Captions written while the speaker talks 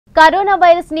Corona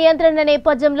virus నియంత్రణ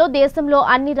నేపథ్యంలో దేశంలో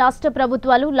అన్ని రాష్ట్ర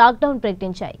ప్రభుత్వాలు లాక్డౌన్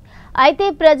ప్రకటించాయి. అయితే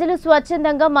ప్రజలు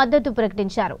స్వచ్ఛందంగా మద్దతు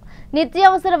ప్రకటించారు.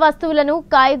 నిత్యావసర వస్తువులను,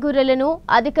 కాయగూరలను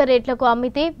అధిక రేట్లకు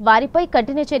అమ్మితే వారిపై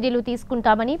కఠిన చర్యలు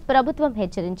తీసుకుంటామని ప్రభుత్వం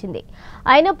హెచ్చరించింది.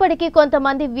 అయినప్పటికీ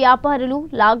కొంతమంది వ్యాపారులు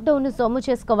లాక్డౌన్ను సొమ్ము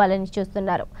చేసుకోవాలని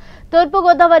చూస్తున్నారు.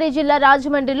 తూర్పుగోదావరి జిల్లా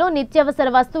రాజమండ్రిలో నిత్యావసర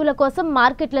వస్తువుల కోసం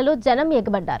మార్కెట్లలో జనం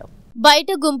ఎగబడ్డారు.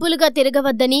 బయట గుంపులుగా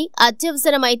తిరగవద్దని,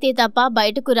 అత్యవసరమైతే తప్ప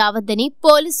బయటకు రావద్దని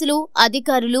పోలీసులు,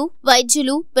 అధికారులు,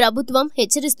 వైద్యులు, ప్రభుత్వం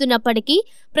హెచ్చరిస్తున్నప్పటికీ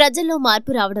ప్రజల్లో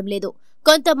మార్పు రావడం లేదు.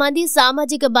 కొంతమంది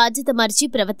సామాజిక బాధ్యత మరిచి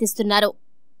ప్రవర్తిస్తున్నారు.